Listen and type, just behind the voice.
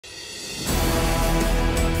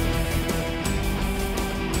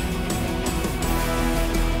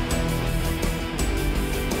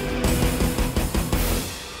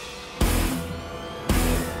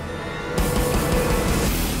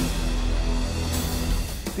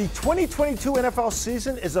The 2022 NFL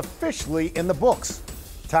season is officially in the books.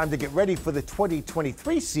 Time to get ready for the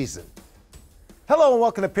 2023 season. Hello and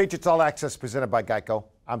welcome to Patriots All Access presented by GEICO.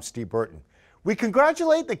 I'm Steve Burton. We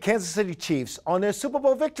congratulate the Kansas City Chiefs on their Super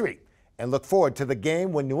Bowl victory and look forward to the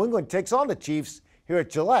game when New England takes on the Chiefs here at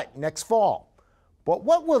Gillette next fall. But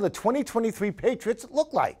what will the 2023 Patriots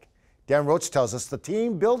look like? Dan Roach tells us the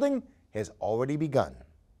team building has already begun.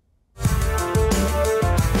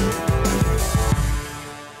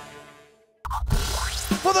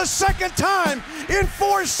 For the second time in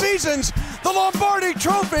 4 seasons, the Lombardi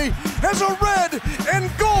Trophy has a red and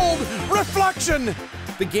gold reflection.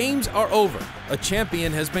 The games are over, a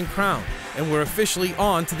champion has been crowned, and we're officially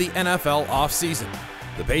on to the NFL offseason.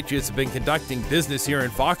 The Patriots have been conducting business here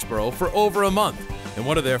in Foxborough for over a month, and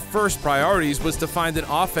one of their first priorities was to find an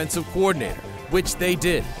offensive coordinator, which they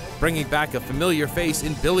did, bringing back a familiar face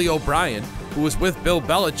in Billy O'Brien, who was with Bill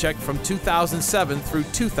Belichick from 2007 through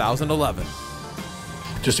 2011.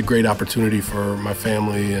 Just a great opportunity for my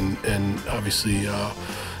family and obviously,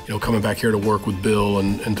 coming back here to work with Bill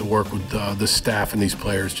and to work with the staff and these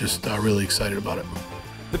players, just really excited about it.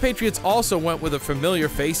 The Patriots also went with a familiar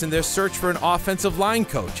face in their search for an offensive line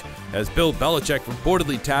coach, as Bill Belichick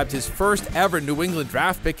reportedly tabbed his first ever New England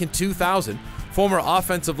draft pick in 2000, former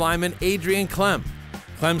offensive lineman Adrian Clem.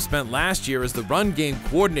 Clem spent last year as the run game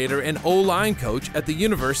coordinator and O-line coach at the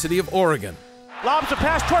University of Oregon. Lobs a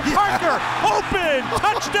pass toward Parker. Open.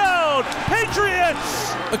 Touchdown.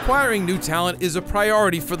 Patriots. Acquiring new talent is a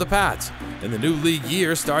priority for the Pats, and the new league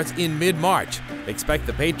year starts in mid-March. Expect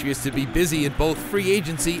the Patriots to be busy in both free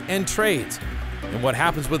agency and trades. And what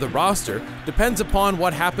happens with the roster depends upon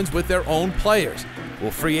what happens with their own players. Will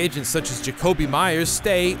free agents such as Jacoby Myers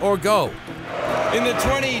stay or go? In the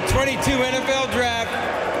 2022 NFL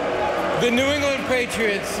Draft, the New England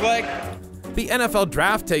Patriots select. The NFL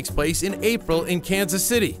Draft takes place in April in Kansas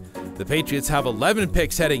City. The Patriots have 11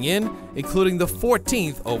 picks heading in, including the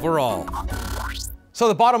 14th overall. So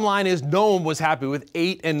the bottom line is no one was happy with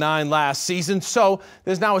 8 and 9 last season, so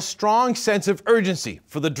there's now a strong sense of urgency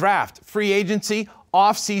for the draft, free agency,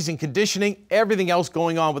 off-season conditioning, everything else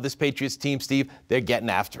going on with this Patriots team, Steve. They're getting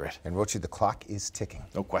after it. And Rochi, the clock is ticking.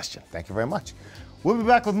 No question. Thank you very much. We'll be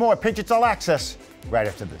back with more Patriots All Access right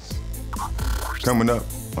after this. Coming up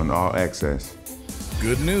on All Access.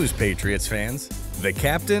 Good news, Patriots fans. The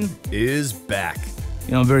captain is back.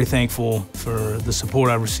 I'm very thankful for the support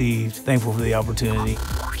I've received, thankful for the opportunity.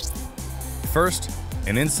 First,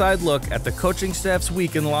 an inside look at the coaching staff's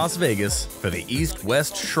week in Las Vegas for the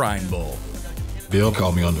East-West Shrine Bowl. Bill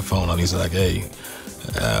called me on the phone and he's like, hey,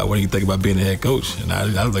 what do you think about being the head coach? And I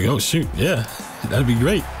was like, oh, shoot, yeah, that'd be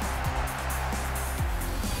great.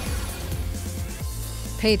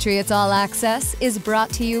 Patriots All Access is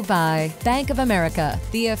brought to you by Bank of America,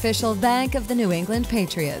 the official bank of the New England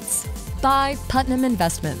Patriots. By Putnam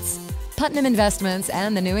Investments. Putnam Investments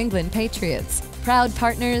and the New England Patriots, proud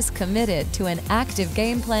partners committed to an active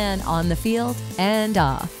game plan on the field and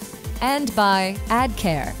off. And by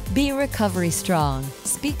AdCare. Be recovery strong.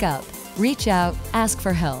 Speak up. Reach out. Ask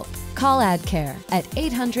for help. Call AdCare at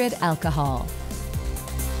 800-ALCOHOL.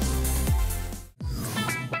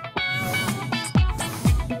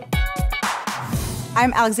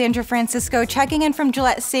 I'm Alexandra Francisco, checking in from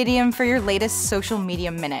Gillette Stadium for your latest social media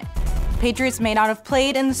minute. Patriots may not have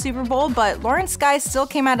played in the Super Bowl, but Lawrence Guy still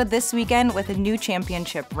came out of this weekend with a new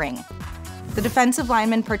championship ring. The defensive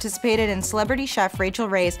lineman participated in celebrity chef Rachel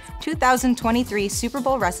Ray's 2023 Super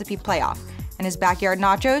Bowl recipe playoff, and his backyard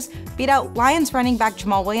nachos beat out Lions running back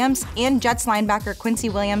Jamal Williams and Jets linebacker Quincy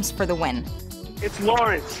Williams for the win. It's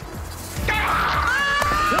Lawrence.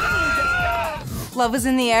 Love was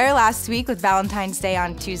in the air last week with Valentine's Day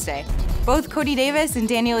on Tuesday. Both Cody Davis and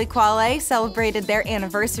Daniel Ekuale celebrated their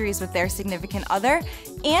anniversaries with their significant other,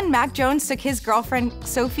 and Mac Jones took his girlfriend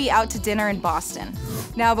Sophie out to dinner in Boston.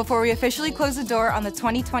 Now, before we officially close the door on the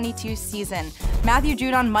 2022 season, Matthew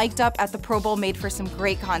Judon mic'd up at the Pro Bowl made for some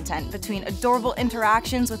great content between adorable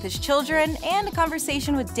interactions with his children and a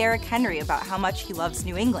conversation with Derrick Henry about how much he loves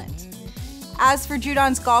New England. As for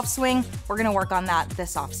Judon's golf swing, we're going to work on that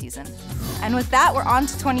this offseason. And with that, we're on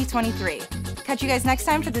to 2023. Catch you guys next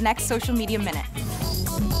time for the next Social Media Minute.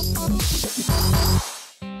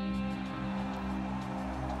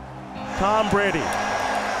 Tom Brady,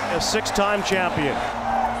 a 6-time champion.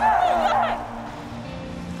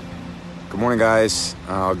 Good morning, guys.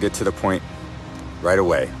 I'll get to the point right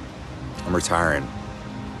away. I'm retiring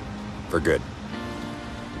for good.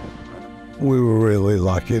 We were really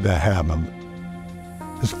lucky to have him.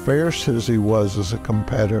 As fierce as he was as a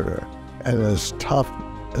competitor and as tough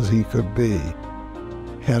as he could be,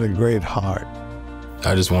 he had a great heart.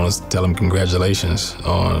 I just want to tell him congratulations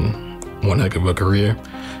on one heck of a career.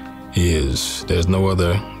 There's no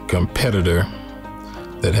other competitor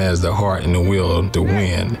that has the heart and the will to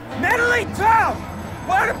win. Mentally tough!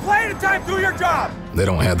 Why to play at a time, do your job! They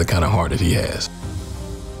don't have the kind of heart that he has.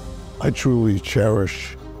 I truly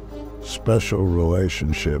cherish special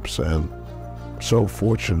relationships and so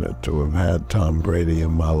fortunate to have had Tom Brady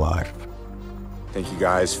in my life. Thank you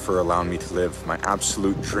guys for allowing me to live my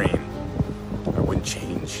absolute dream. I wouldn't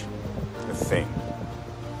change a thing.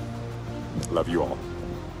 Love you all.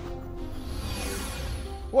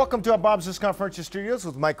 Welcome to our Bob's Discount Furniture Studios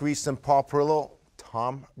with Mike Reese and Paul Perillo.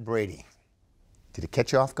 Tom Brady. Did it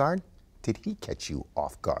catch you off guard? Did he catch you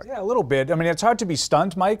off guard? Yeah, a little bit. I mean, it's hard to be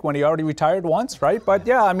stunned, Mike, when he already retired once, right? But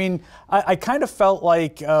yeah, I mean, I kind of felt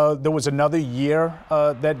like there was another year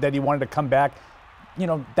that he wanted to come back. You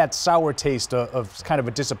know, that sour taste of kind of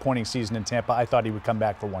a disappointing season in Tampa, I thought he would come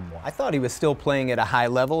back for one more. I thought he was still playing at a high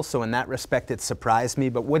level, so in that respect it surprised me.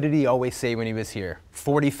 But what did he always say when he was here?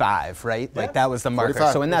 45, right? Yeah. Like that was the marker.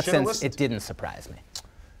 45. So in that sense, it didn't surprise me.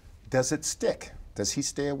 Does it stick? Does he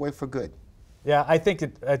stay away for good? Yeah, I think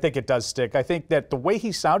it does stick. I think that the way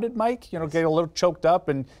he sounded, Mike, you know, getting a little choked up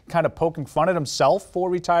and kind of poking fun at himself for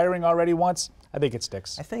retiring already once, I think it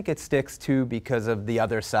sticks. I think it sticks, too, because of the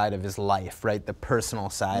other side of his life, right? The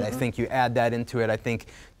personal side. I think you add that into it. I think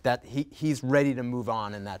that he's ready to move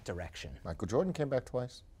on in that direction. Michael Jordan came back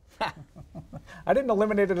twice. I didn't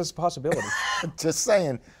eliminate it as a possibility. Just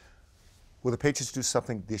saying. Will the Patriots do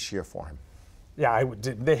something this year for him? Yeah,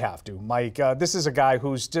 they have to, Mike. This is a guy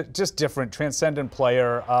who's just different, transcendent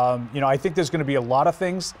player. You know, I think there's going to be a lot of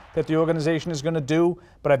things that the organization is going to do,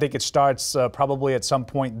 but I think it starts probably at some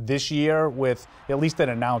point this year with at least an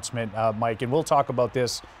announcement, Mike. And we'll talk about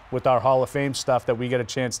this with our Hall of Fame stuff that we get a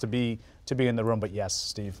chance to be in the room. But yes,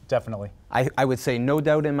 Steve, definitely. I would say no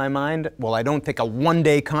doubt in my mind. Well, I don't think a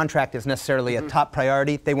one-day contract is necessarily a top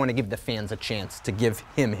priority. They want to give the fans a chance to give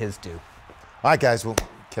him his due. All right, guys. Well,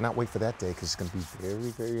 cannot wait for that day because it's going to be very,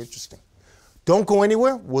 very interesting. Don't go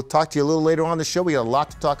anywhere. We'll talk to you a little later on the show. We got a lot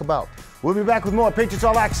to talk about. We'll be back with more Patriots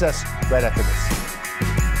All Access right after this.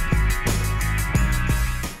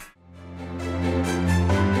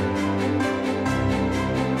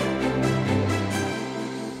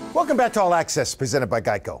 Welcome back to All Access, presented by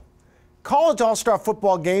GEICO. College All-Star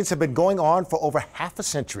football games have been going on for over half a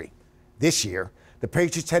century. This year, the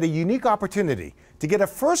Patriots had a unique opportunity to get a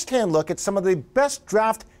first-hand look at some of the best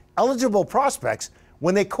draft-eligible prospects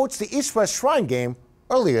when they coached the East-West Shrine game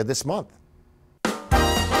earlier this month.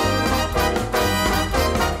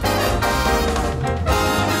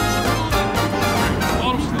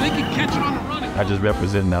 I just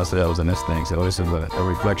represented ourselves in this thing, so this is a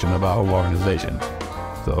reflection of our whole organization.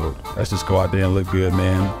 So let's just go out there and look good,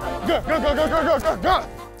 man. Go.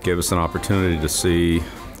 Gave us an opportunity to see,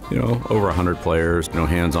 you know, over 100 players, you know,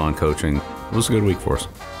 hands-on coaching. It was a good week for us.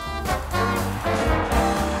 Don't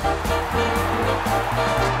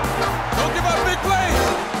give up big plays.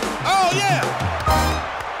 Oh, yeah.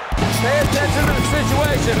 Pay attention to the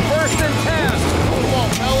situation. 1st and 10. Come on,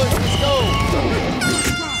 fellas, let's go.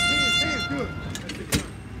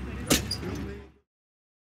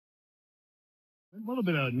 A little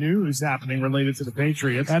bit of news happening related to the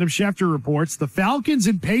Patriots. Adam Schefter reports the Falcons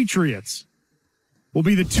and Patriots will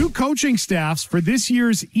be the two coaching staffs for this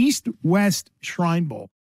year's East-West Shrine Bowl.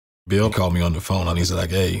 Bill called me on the phone and he's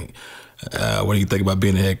like, hey, what do you think about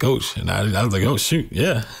being a head coach? And I was like, oh, shoot,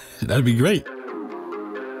 yeah, that'd be great.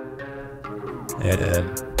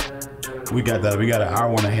 And we got an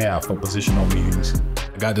hour and a half of positional meetings.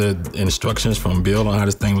 I got the instructions from Bill on how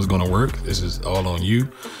this thing was going to work. This is all on you.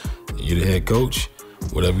 You're the head coach.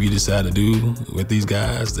 Whatever you decide to do with these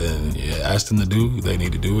guys, then you ask them to do, they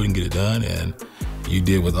need to do it and get it done. And you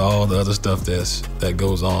deal with all the other stuff that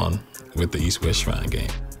goes on with the East-West Shrine game.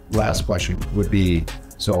 Last question would be,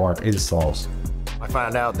 so our installs. I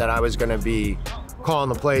found out that I was going to be calling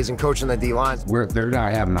the plays and coaching the D-lines. They're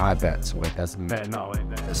not having iPads, so like that's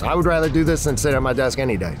So I would rather do this than sit at my desk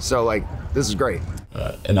any day. So like, this is great.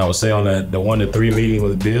 And I would say on the 1 to 3 meeting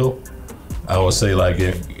with Bill, I would say like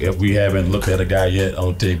if we haven't looked at a guy yet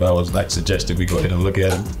on tape, I would like suggested we go ahead and look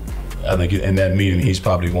at him. I think in that meeting, he's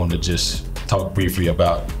probably wanted to just talk briefly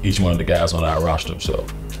about each one of the guys on our roster, so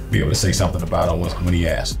be able to say something about him when he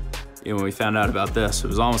asked. You know, when we found out about this, it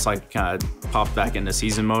was almost like kind of popped back into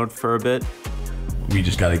season mode for a bit. We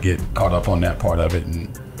just got to get caught up on that part of it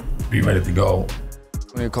and be ready to go.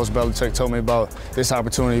 When Coach Belichick told me about this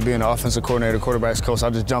opportunity being an offensive coordinator, quarterbacks coach, I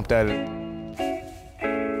just jumped at it.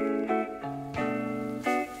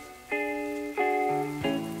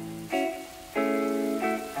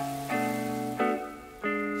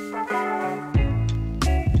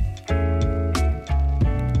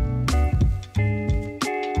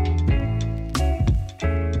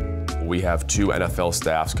 already have 2 NFL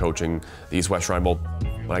staffs coaching the East West Shrine Bowl.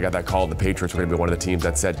 When I got that call, the Patriots were going to be one of the teams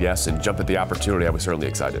that said yes and jumped at the opportunity. I was certainly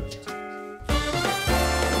excited.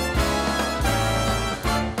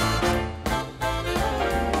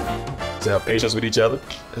 To have patience with each other.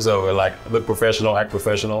 So like, look professional, act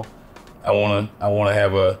professional. I wanna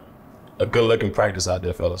have a good looking practice out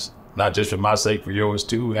there, fellas. Not just for my sake, for yours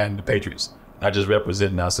too, and the Patriots. Not just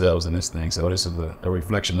representing ourselves in this thing. So this is a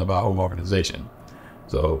reflection of our whole organization.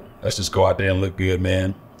 So let's just go out there and look good,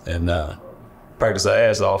 man, and practice our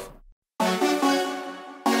ass off.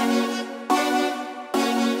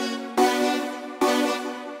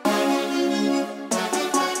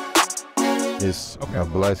 It's a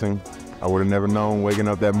blessing. I would have never known waking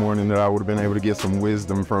up that morning that I would have been able to get some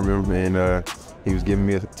wisdom from him, and he was giving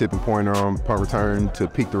me a tipping pointer on punt return to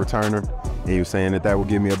peek the returner, and he was saying that would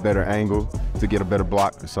give me a better angle to get a better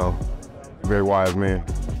block, so very wise man.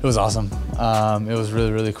 It was awesome. It was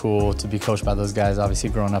really, really cool to be coached by those guys. Obviously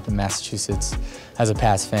growing up in Massachusetts as a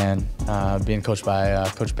Pats fan, being coached by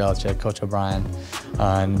Coach Belichick, Coach O'Brien,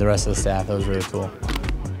 and the rest of the staff, that was really cool.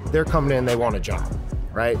 They're coming in, they want a job,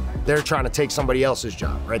 right? They're trying to take somebody else's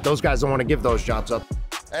job, right? Those guys don't want to give those jobs up.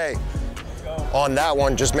 Hey, on that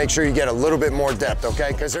one, just make sure you get a little bit more depth,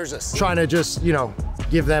 okay? Because there's a... Trying to just,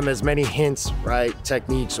 give them as many hints, right?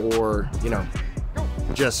 Techniques or,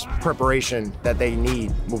 just preparation that they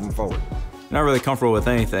need moving forward. Not really comfortable with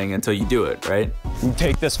anything until you do it, right? You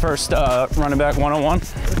take this first running back one-on-one.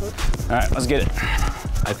 All right, let's get it.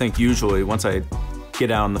 I think usually once I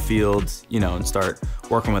get out on the field, and start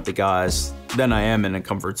working with the guys, then I am in a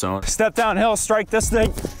comfort zone. Step downhill, strike this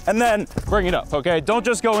thing, and then bring it up, okay? Don't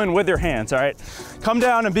just go in with your hands, all right? Come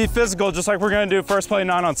down and be physical, just like we're gonna do first play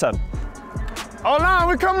 9-on-7. Oh, no,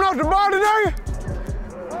 we coming off the ball today?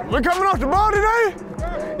 We coming off the ball today?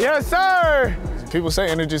 Yes, sir. People say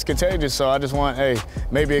energy is contagious, so I just want,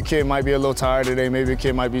 maybe a kid might be a little tired today, maybe a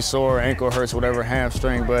kid might be sore, ankle hurts, whatever,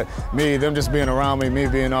 hamstring, but them just being around me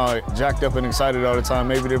being all jacked up and excited all the time,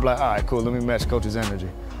 maybe they're like, all right, cool, let me match coach's energy.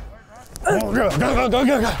 Oh, go.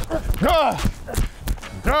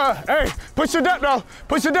 Hey, push your depth, though.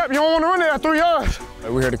 Push your depth. You don't want to run it at 3 yards.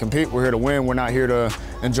 We're here to compete. We're here to win. We're not here to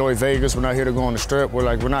enjoy Vegas. We're not here to go on the strip. We're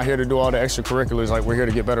not here to do all the extracurriculars. We're here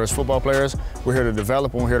to get better as football players. We're here to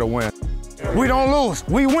develop, and we're here to win. We don't lose.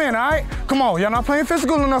 We win, all right? Come on, y'all not playing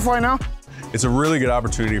physical enough right now. It's a really good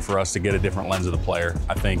opportunity for us to get a different lens of the player.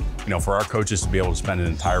 I think, for our coaches to be able to spend an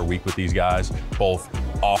entire week with these guys, both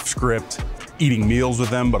off script, eating meals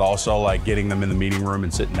with them, but also getting them in the meeting room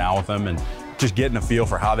and sitting down with them and just getting a feel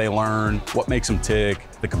for how they learn, what makes them tick,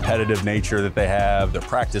 the competitive nature that they have, their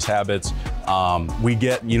practice habits. We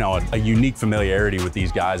get, a unique familiarity with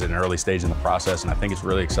these guys at an early stage in the process, and I think it's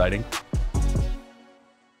really exciting.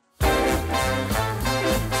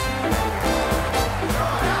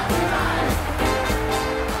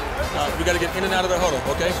 We got to get in and out of the huddle,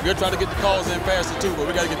 okay? We're trying to get the calls in faster too, but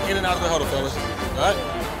we got to get in and out of the huddle, fellas. All right?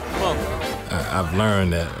 Come on. I've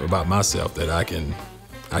learned that about myself, that I can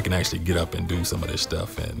actually get up and do some of this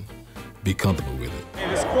stuff and be comfortable with it.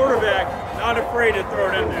 And this quarterback, not afraid to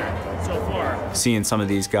throw it in there so far. Seeing some of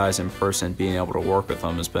these guys in person, being able to work with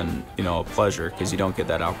them has been, a pleasure because you don't get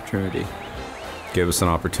that opportunity. Gave us an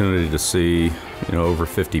opportunity to see, over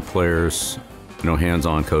 50 players,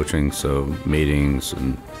 hands-on coaching, so meetings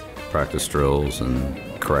and practice drills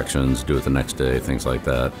and corrections, do it the next day, things like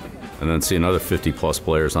that. And then see another 50-plus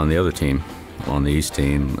players on the other team, on the East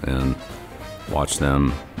team, and watch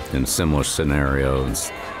them in a similar scenario. And,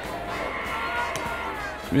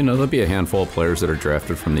 there'll be a handful of players that are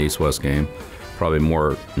drafted from the East-West game, probably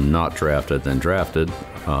more not drafted than drafted.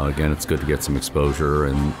 Again, it's good to get some exposure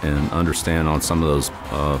and understand on some of those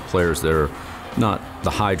players that are not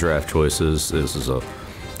the high draft choices. This is a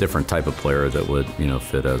different type of player that would,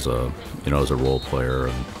 fit as a, as a role player,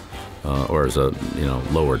 and, or as a,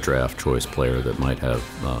 lower draft choice player that might have,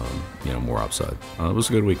 more upside. It was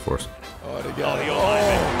a good week for us. The O-lineman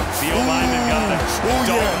got there.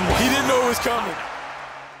 Yeah. He didn't know it was coming.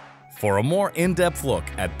 For a more in-depth look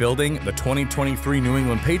at building the 2023 New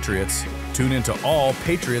England Patriots, tune into all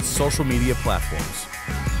Patriots social media platforms.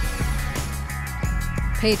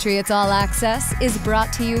 Patriots All Access is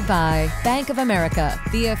brought to you by Bank of America,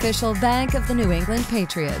 the official bank of the New England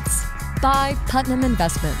Patriots. By Putnam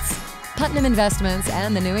Investments. Putnam Investments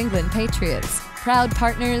and the New England Patriots, proud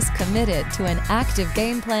partners committed to an active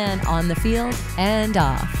game plan on the field and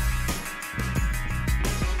off.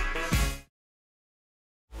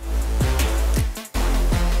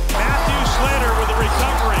 Matthew Slater with the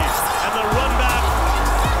recovery and the run back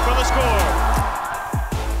for the score.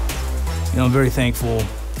 I'm very thankful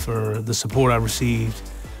for the support I received,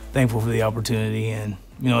 thankful for the opportunity, and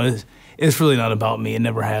it's really not about me. It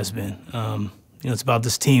never has been. It's about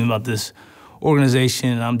this team, about this organization,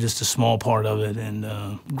 and I'm just a small part of it.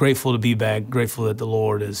 And grateful to be back, grateful that the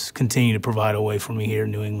Lord has continued to provide a way for me here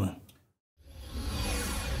in New England.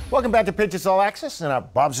 Welcome back to Patriots All Access in our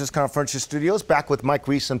Bob's Discount Furniture Studios. Back with Mike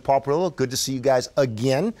Reese and Paul Perillo. Good to see you guys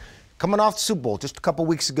again. Coming off the Super Bowl just a couple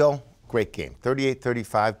weeks ago. Great game.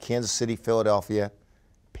 38-35, Kansas City, Philadelphia.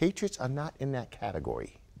 Patriots are not in that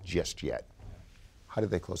category just yet. How did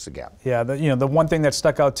they close the gap? Yeah, the one thing that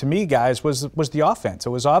stuck out to me, guys, was the offense. It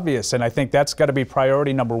was obvious, and I think that's got to be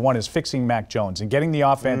priority number one, is fixing Mac Jones and getting the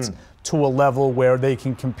offense to a level where they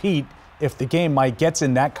can compete if the game might gets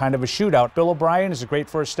in that kind of a shootout. Bill O'Brien is a great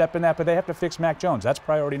first step in that, but they have to fix Mac Jones. That's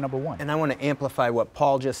priority number one. And I want to amplify what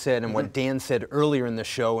Paul just said and what Dan said earlier in the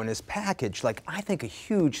show in his package. Like, I think a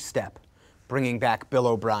huge step bringing back Bill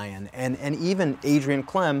O'Brien and even Adrian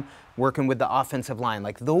Clem working with the offensive line.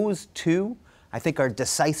 Like, those two, I think, are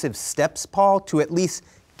decisive steps, Paul, to at least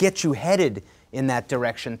get you headed in that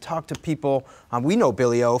direction. Talk to people. We know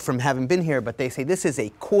Billy O from having been here, but they say this is a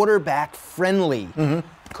quarterback-friendly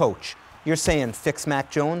coach. You're saying fix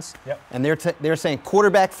Mac Jones, and they're saying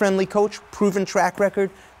quarterback-friendly coach, proven track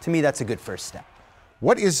record. To me, that's a good first step.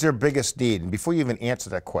 What is their biggest need? And before you even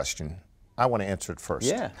answer that question, I want to answer it first.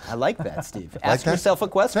 Yeah, I like that, Steve. Ask yourself a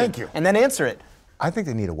question. Thank you. And then answer it. I think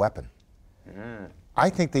they need a weapon. I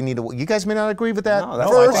think they need a. You guys may not agree with that. No, that's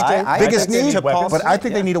first, I biggest think need, but I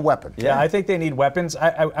think they need a weapon. Yeah, I think they need weapons.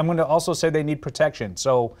 I'm going to also say they need protection.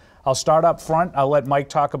 So I'll start up front. I'll let Mike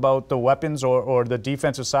talk about the weapons or the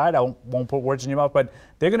defensive side. I won't put words in your mouth, but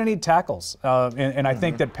they're going to need tackles. And I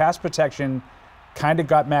think that pass protection kind of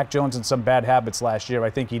got Mac Jones in some bad habits last year. I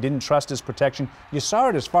think he didn't trust his protection. You saw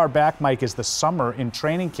it as far back, Mike, as the summer in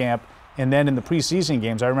training camp. And then in the preseason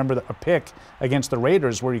games, I remember a pick against the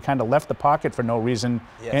Raiders where he kind of left the pocket for no reason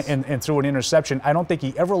and threw an interception. I don't think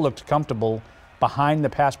he ever looked comfortable behind the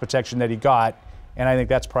pass protection that he got. And I think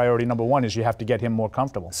that's priority number one, is you have to get him more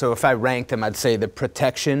comfortable. So if I ranked him, I'd say the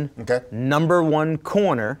protection, number one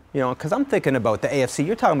corner, because I'm thinking about the AFC.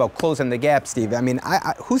 You're talking about closing the gap, Steve. I mean,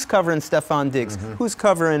 who's covering Stephon Diggs? Who's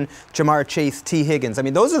covering Jamar Chase, T. Higgins? I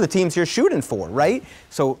mean, those are the teams you're shooting for, right?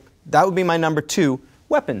 So that would be my number two.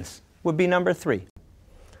 Weapons would be number three.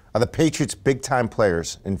 Are the Patriots big-time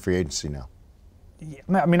players in free agency now?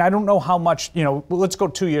 I mean, I don't know how much, let's go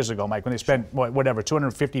 2 years ago, Mike, when they spent,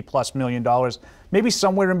 $250+ million. Maybe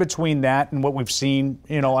somewhere in between that and what we've seen,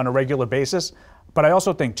 on a regular basis. But I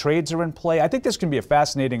also think trades are in play. I think this can be a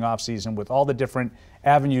fascinating offseason with all the different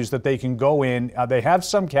avenues that they can go in. They have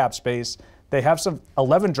some cap space. They have some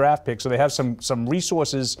 11 draft picks, so they have some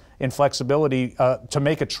resources and flexibility to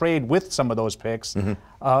make a trade with some of those picks. And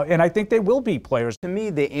I think they will be players. To me,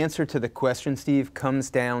 the answer to the question, Steve, comes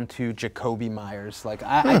down to Jacoby Myers. Like,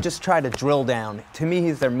 I just try to drill down. To me,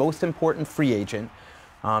 he's their most important free agent.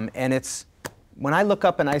 And it's when I look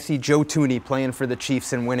up and I see Joe Thuney playing for the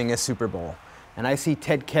Chiefs and winning a Super Bowl, and I see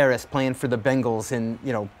Ted Karras playing for the Bengals in,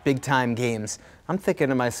 big-time games, I'm thinking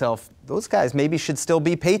to myself, those guys maybe should still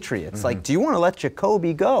be Patriots. Like, do you want to let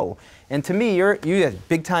Jacoby go? And to me, you have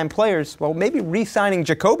big-time players. Well, maybe re-signing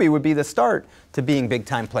Jacoby would be the start to being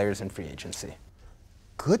big-time players in free agency.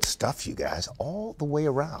 Good stuff, you guys, all the way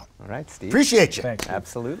around. All right, Steve. Appreciate you. Thanks.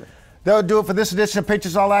 Absolutely. That'll do it for this edition of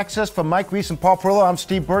Patriots All Access. For Mike Reese and Paul Perillo, I'm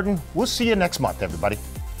Steve Burton. We'll see you next month, everybody.